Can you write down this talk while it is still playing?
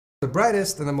The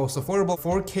brightest and the most affordable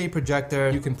 4K projector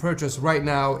you can purchase right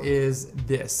now is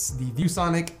this, the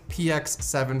ViewSonic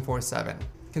PX747.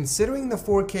 Considering the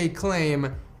 4K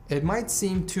claim, it might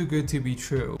seem too good to be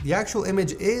true. The actual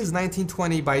image is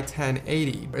 1920 by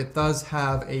 1080, but it does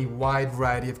have a wide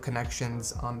variety of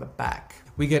connections on the back.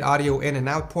 We get audio in and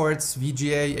out ports,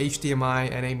 VGA,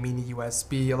 HDMI, and a mini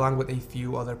USB, along with a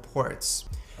few other ports.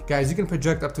 Guys, you can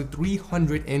project up to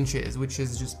 300 inches, which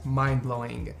is just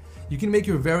mind-blowing. You can make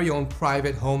your very own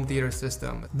private home theater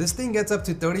system. This thing gets up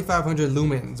to 3500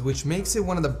 lumens, which makes it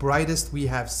one of the brightest we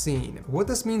have seen. What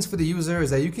this means for the user is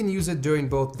that you can use it during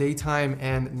both daytime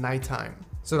and nighttime.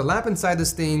 So the lamp inside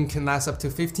this thing can last up to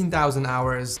 15,000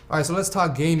 hours. Alright, so let's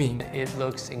talk gaming. It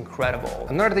looks incredible.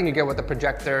 Another thing you get with the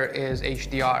projector is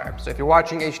HDR. So if you're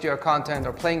watching HDR content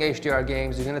or playing HDR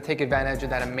games, you're gonna take advantage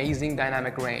of that amazing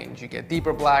dynamic range. You get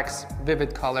deeper blacks,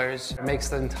 vivid colors. It makes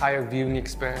the entire viewing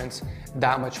experience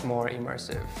that much more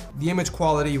immersive. The image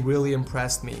quality really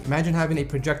impressed me. Imagine having a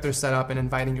projector set up and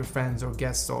inviting your friends or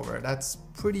guests over. That's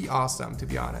pretty awesome, to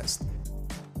be honest.